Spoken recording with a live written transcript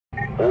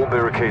All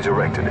barricades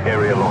erected.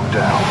 Area locked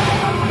down.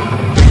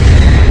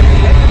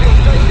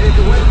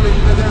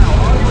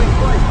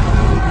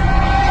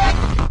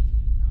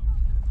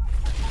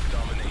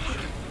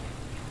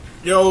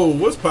 Yo,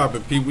 what's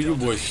poppin', people? Your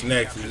boy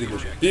Snacks is in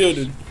the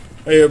building.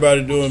 How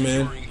everybody doing,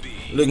 man?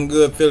 Looking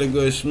good, feeling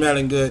good,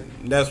 smelling good.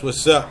 That's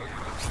what's up.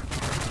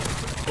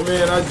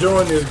 Man, I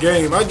joined this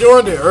game. I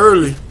joined it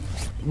early,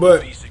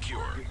 but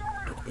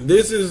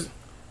this is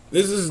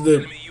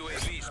the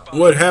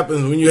what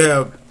happens when you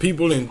have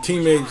people and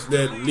teammates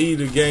that lead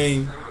the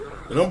game.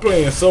 And I'm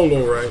playing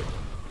solo, right?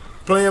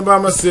 Playing by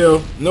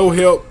myself, no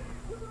help,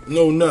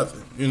 no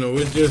nothing. You know,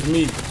 it's just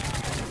me.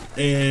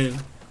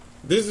 And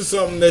this is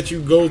something that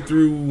you go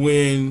through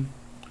when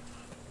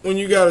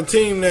you got a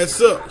team that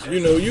sucks.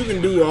 You know, you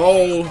can do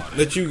all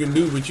that you can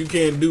do, but you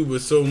can't do but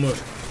so much.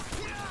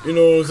 You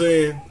know what I'm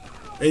saying?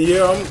 And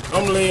yeah,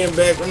 I'm laying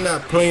back. I'm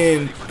not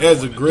playing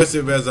as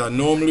aggressive as I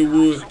normally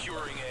would.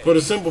 For the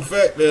simple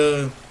fact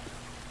that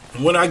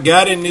when I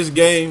got in this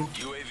game,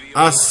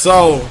 I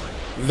saw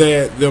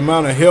that the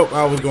amount of help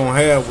I was going to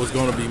have was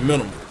going to be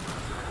minimal.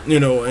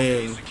 You know,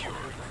 and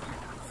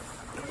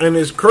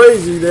it's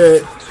crazy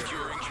that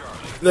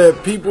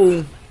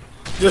people,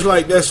 just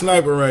like that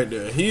sniper right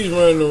there, he's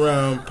running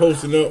around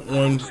posting up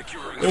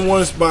in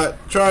one spot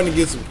trying to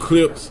get some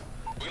clips,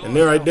 and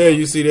there right there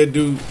you see that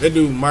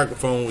dude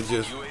microphone was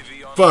just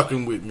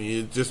fucking with me.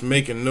 It's just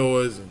making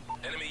noise, and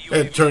I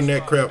had to turn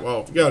that crap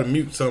off. You gotta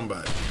mute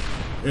somebody,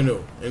 you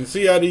know. And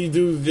see how these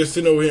dudes just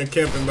sitting over here and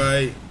camping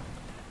by,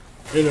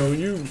 you know,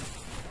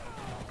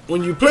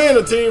 when you playing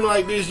a team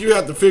like this, you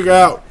have to figure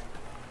out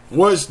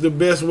what's the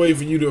best way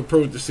for you to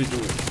approach the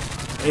situation.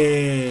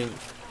 And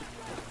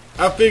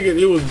I figured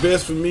it was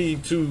best for me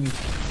to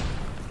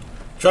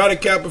try to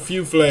cap a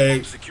few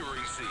flags,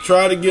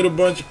 try to get a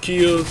bunch of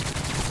kills,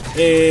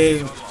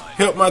 and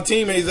help my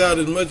teammates out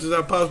as much as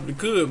I possibly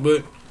could.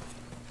 But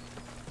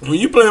when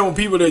you playing with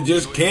people that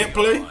just can't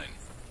play,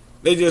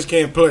 they just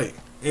can't play.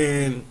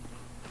 And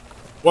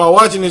while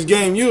watching this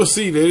game, you'll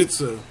see that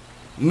it's a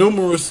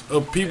numerous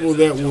of people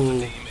that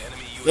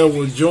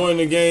will join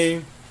the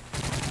game,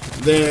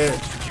 that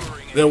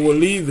will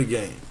leave the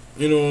game.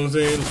 You know what I'm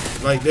saying?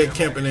 Like that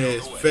camping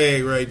ass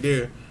fag right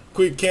there.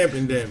 Quit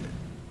camping, damn it.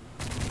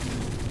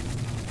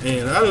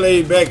 And I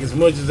laid back as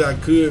much as I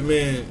could,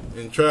 man,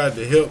 and tried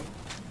to help.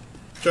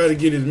 Try to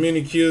get as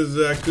many kills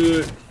as I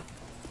could.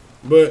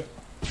 But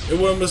it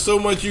wasn't so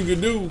much you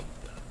could do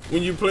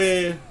when you're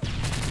playing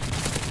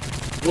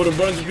with a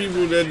bunch of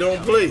people that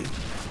don't play.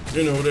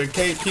 You know, that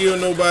can't kill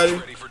nobody.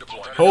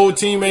 Whole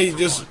teammates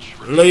just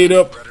laid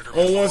up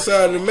on one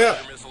side of the map.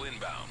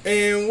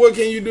 And what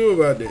can you do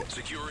about that?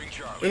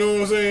 You know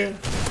what I'm saying?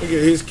 Look at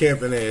his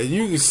camping ass.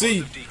 You can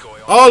see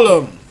all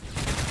of them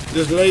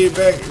just laid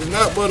back. There's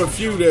not but a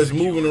few that's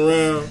moving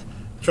around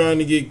trying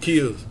to get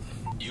kills.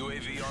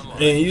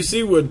 And you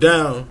see we're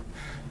down.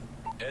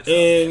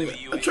 And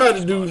I tried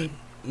to do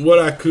what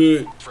I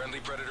could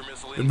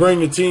to bring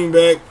the team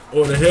back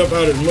or to help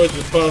out as much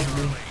as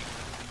possible.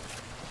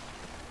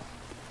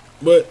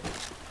 But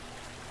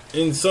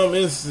in some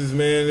instances,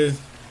 man,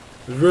 there's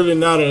really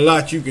not a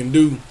lot you can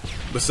do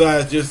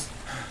besides just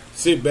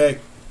sit back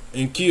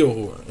and kill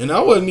whore. And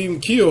I wasn't even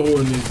kill whore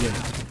in this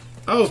game.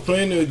 I was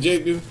playing the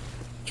objective,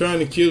 trying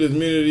to kill as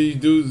many of these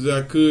dudes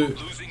as I could,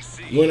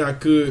 when I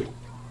could,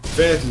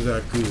 fast as I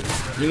could.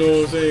 You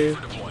know what I'm saying?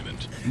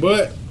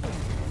 But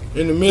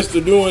in the midst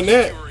of doing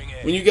that,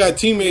 when you got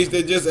teammates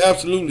that just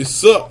absolutely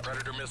suck,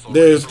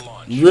 there's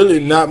really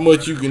not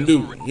much you can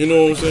do. You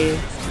know what I'm saying?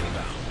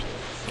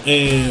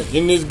 And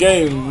in this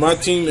game, my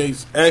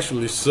teammates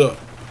actually suck.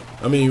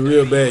 I mean,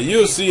 real bad.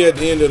 You'll see at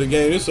the end of the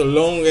game, it's a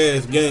long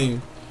ass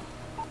game.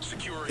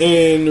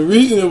 And the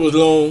reason it was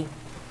long,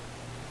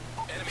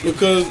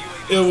 because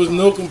there was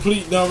no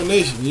complete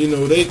domination. You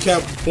know, they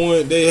cap a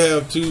point, they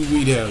have two,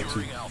 we'd have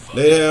two.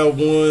 They have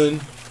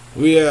one,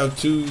 we have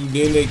two,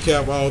 then they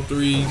cap all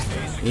three,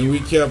 and we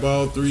cap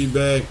all three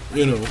back.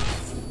 You know,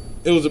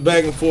 it was a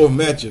back and forth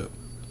matchup.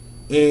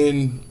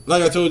 And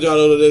like I told y'all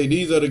the other day,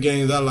 these are the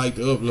games I like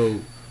to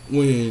upload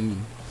when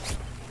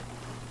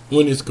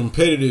it's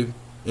competitive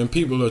and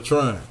people are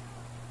trying.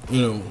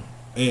 You know,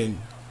 and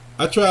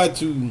I tried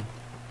to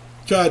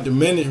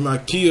manage my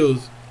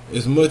kills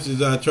as much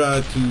as I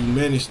tried to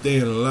manage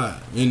staying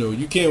alive. You know,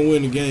 you can't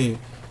win the game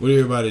with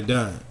everybody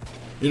dying.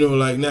 You know,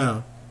 like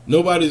now,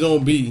 nobody's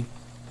on B,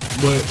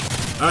 but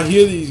I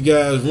hear these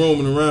guys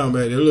roaming around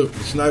back there. Look,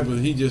 the sniper,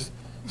 he just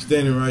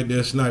standing right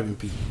there sniping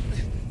people.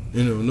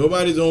 You know,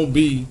 nobody's on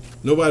B,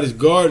 nobody's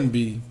guarding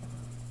B.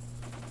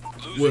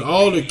 With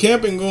all the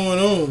camping going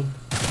on,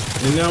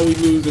 and now we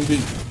losing B.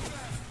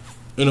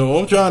 You know,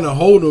 I'm trying to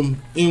hold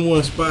them in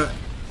one spot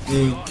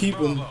and keep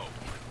them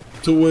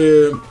to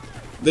where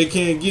they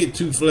can't get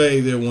two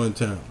flags at one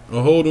time,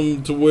 or hold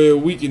them to where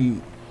we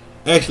can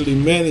actually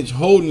manage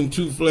holding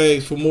two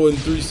flags for more than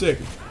 3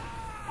 seconds.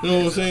 You know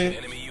what I'm saying?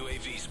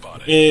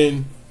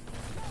 And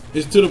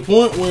it's to the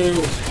point where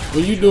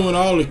when you're doing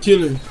all the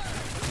killing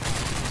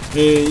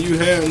and you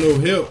have no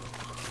help,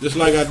 just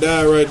like I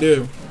died right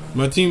there,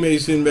 my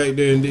teammate sitting back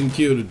there and didn't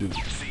kill the dude.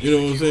 You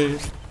know what I'm saying?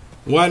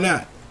 Why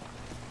not?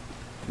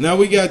 Now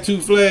we got 2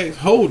 flags.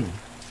 Hold them.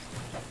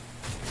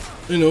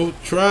 You know,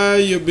 try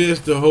your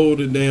best to hold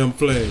the damn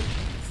flag.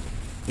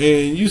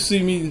 And you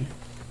see me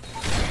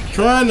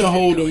trying to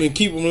hold them and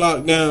keep them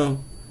locked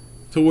down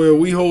to where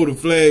we hold the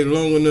flag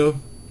long enough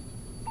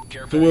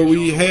to where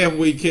we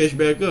halfway catch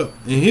back up.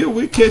 And here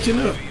we're catching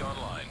up.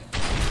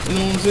 You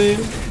know what I'm saying?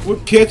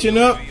 We're catching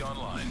up,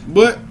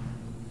 but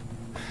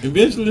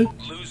eventually,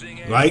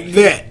 like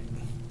that.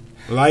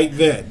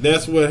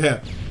 That's what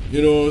happened.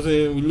 You know what I'm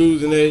saying? We're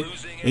losing A.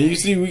 And you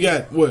see we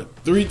got, what,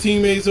 3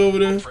 teammates over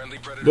there?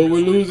 But we're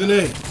losing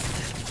A.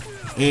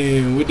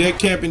 And with that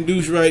camping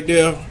douche right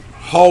there,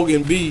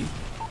 hogging B,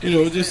 you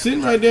know, just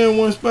sitting right there in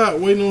one spot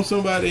waiting on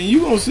somebody. And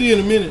you're going to see in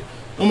a minute,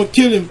 I'm going to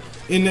kill him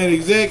in that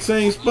exact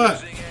same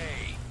spot.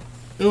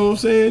 You know what I'm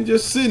saying?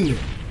 Just sitting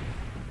there,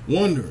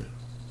 wondering.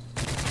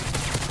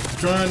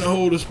 Trying to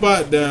hold the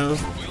spot down.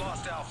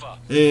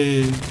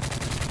 And,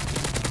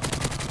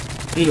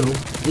 you know,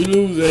 we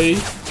lose A.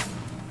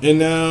 And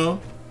now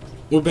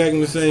we're back in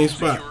the same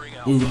spot.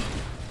 We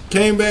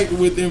came back to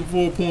within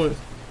 4 points.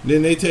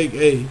 Then they take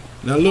A.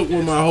 Now look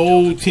where my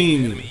whole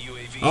team is.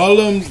 All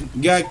of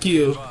them got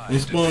killed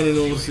and spawning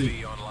on C.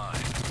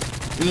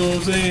 You know what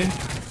I'm saying?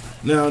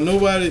 Now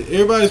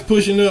everybody's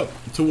pushing up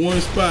to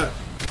one spot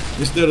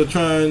instead of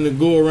trying to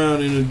go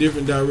around in a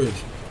different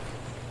direction.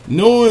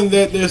 Knowing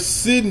that they're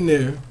sitting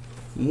there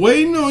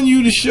waiting on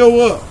you to show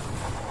up,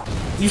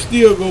 you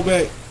still go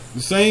back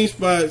the same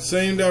spot,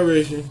 same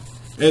direction,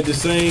 at the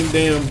same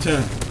damn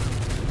time.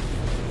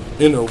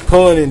 You know,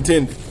 pun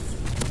intended.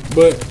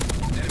 But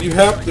you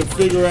have to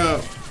figure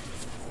out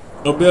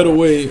a better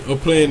way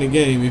of playing the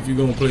game if you're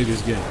going to play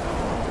this game.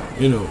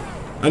 You know,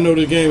 I know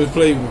the game is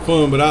played for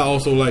fun, but I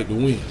also like to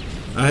win.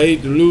 I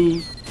hate to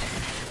lose.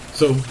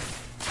 So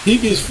he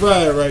gets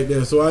fried right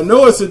there. So I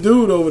know it's a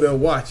dude over there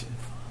watching.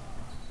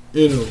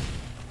 You know.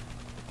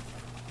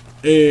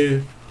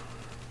 And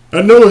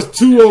I know it's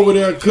 2 over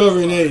there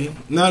covering A.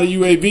 Now the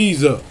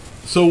UAV's up.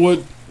 So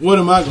what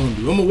am I going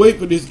to do? I'm going to wait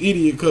for this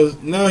idiot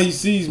because now he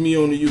sees me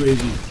on the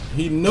UAV.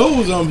 He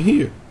knows I'm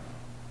here.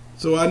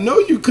 So I know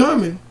you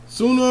coming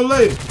sooner or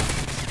later.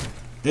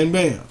 And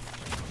bam.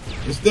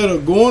 Instead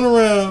of going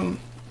around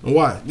and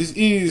watch. This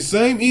idiot, the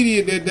same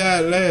idiot that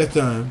died last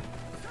time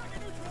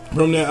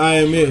from that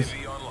IMS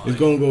is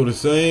going to go the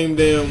same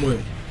damn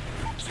way.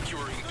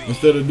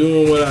 Instead of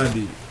doing what I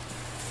did.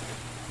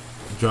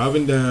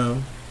 Driving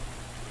down.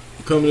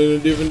 Coming in a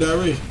different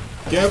direction.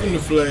 Capping the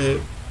flag.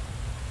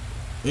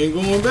 And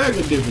going back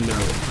a different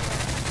direction.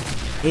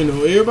 You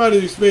know,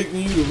 everybody's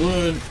expecting you to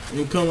run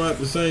and come out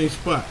the same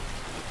spot.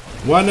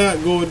 Why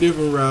not go a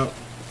different route?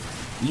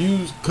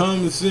 Use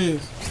common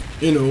sense,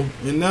 you know.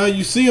 And now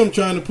you see them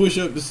trying to push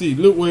up the C.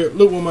 Look where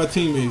my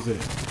teammates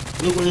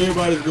at. Look where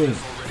everybody's going.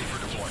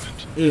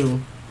 You know.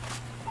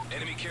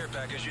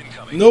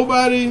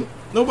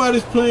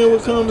 Nobody's playing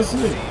with common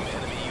sense.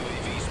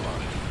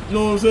 You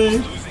know what I'm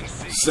saying?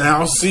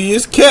 South Sea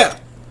is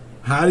capped.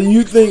 Why do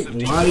you think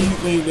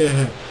that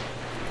happened?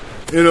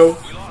 You know,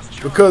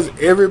 because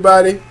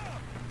everybody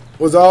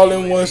was all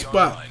in one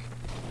spot.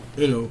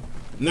 You know,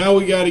 now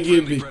we got to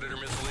get B.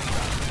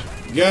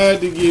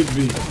 Got to get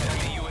B.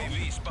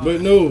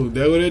 But no,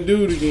 that's what they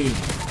do again.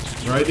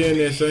 Right there in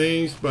that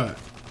same spot.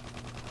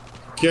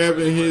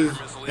 Capping his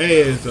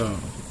ass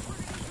off.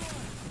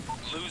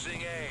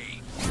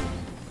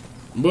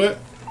 But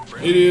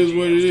it is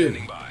what it is.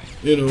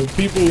 You know,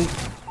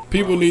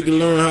 people need to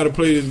learn how to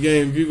play this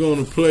game if you're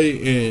going to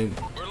play. And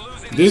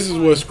this is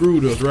what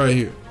screwed us right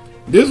here.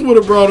 This would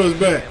have brought us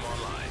back.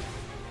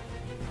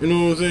 You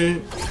know what I'm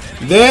saying?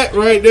 That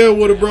right there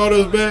would have brought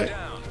us back.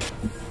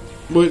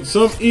 But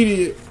some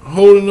idiot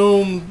holding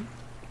on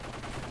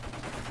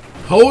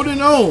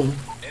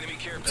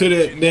to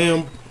that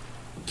damn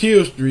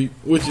kill streak,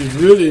 which is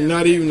really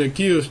not even a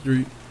kill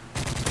streak.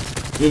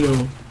 You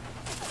know,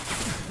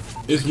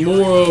 it's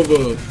more of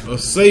a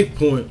safe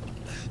point.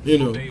 You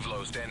know,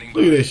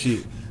 look at that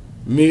shit.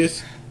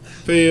 Miss,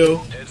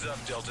 fail.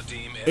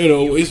 You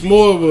know, it's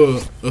more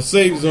of a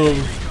safe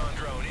zone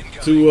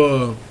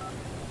to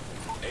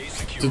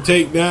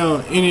take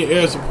down any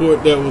air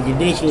support that was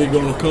eventually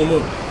going to come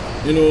up.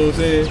 You know what I'm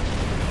saying?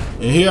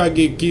 And here I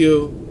get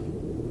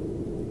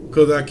killed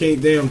because I can't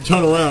damn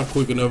turn around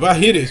quick enough. I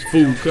hear this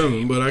fool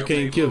coming, but I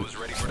can't kill it.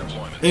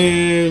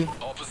 And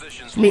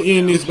let me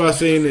end this by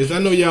saying this. I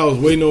know y'all was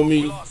waiting on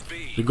me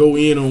to go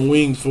in on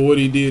Wings for what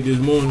he did this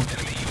morning.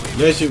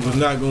 That shit was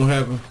not going to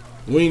happen.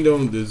 Wing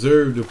don't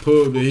deserve the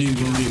pub that he's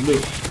going to get.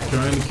 Look,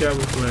 trying to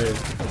capture flag.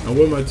 Now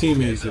where my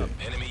teammates at?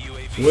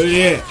 Where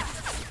they at?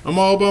 I'm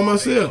all by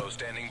myself.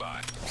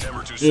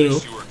 You know.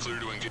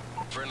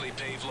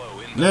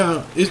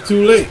 Now, it's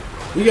too late.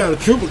 We got to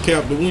triple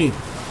cap to win.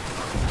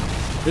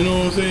 You know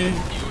what I'm saying?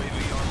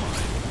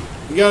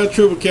 We got to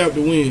triple cap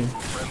to win.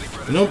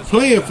 And I'm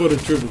playing for the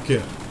triple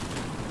cap.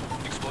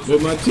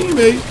 But my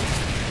teammates,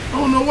 I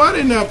don't know why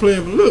they're not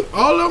playing for. Look,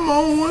 all of them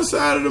are on one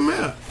side of the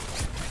map.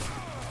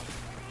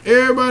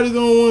 Everybody's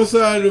on one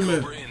side of the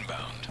map.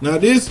 Now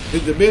this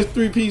is the best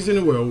 3-piece in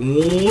the world. 1,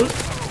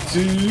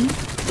 2,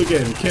 Look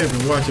at him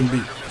camping, watching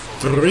B.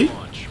 3? You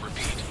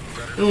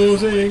know what I'm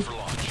saying?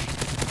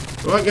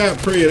 Well, I got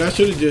Pred. I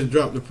should have just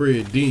dropped the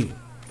Pred then.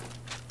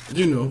 But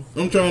you know,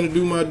 I'm trying to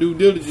do my due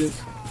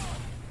diligence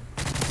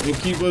and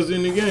keep us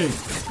in the game.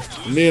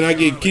 And then I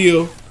get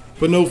killed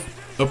for no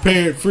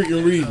apparent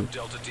freaking reason.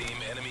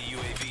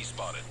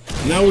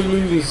 Now we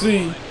losing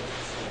C.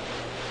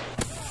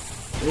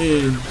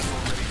 And,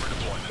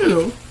 you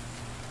know,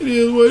 it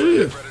is what it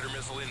is.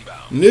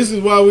 And this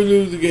is why we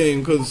lose the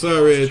game, because of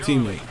sorry ass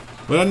teammate.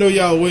 But I know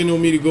y'all waiting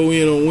on me to go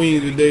in on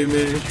Wings today,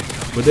 man.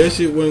 But that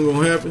shit wasn't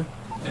going to happen.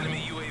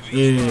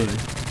 And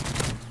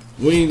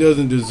Wing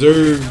doesn't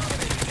deserve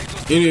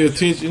any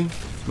attention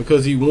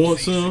because he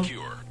wants some.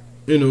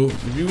 You know,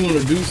 if you want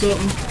to do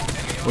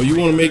something or you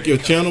want to make your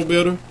channel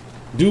better,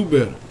 do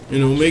better. You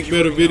know, make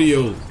better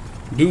videos.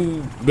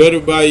 Do better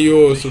by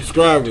your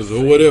subscribers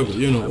or whatever.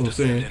 You know what I'm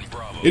saying?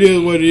 It is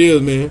what it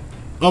is, man.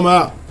 I'm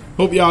out.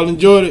 Hope y'all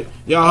enjoyed it.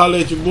 Y'all holler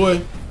at your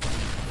boy.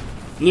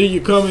 Leave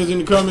your comments in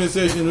the comment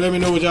section and let me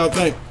know what y'all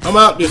think. I'm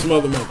out this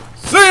motherfucker.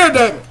 See you,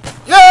 damn it.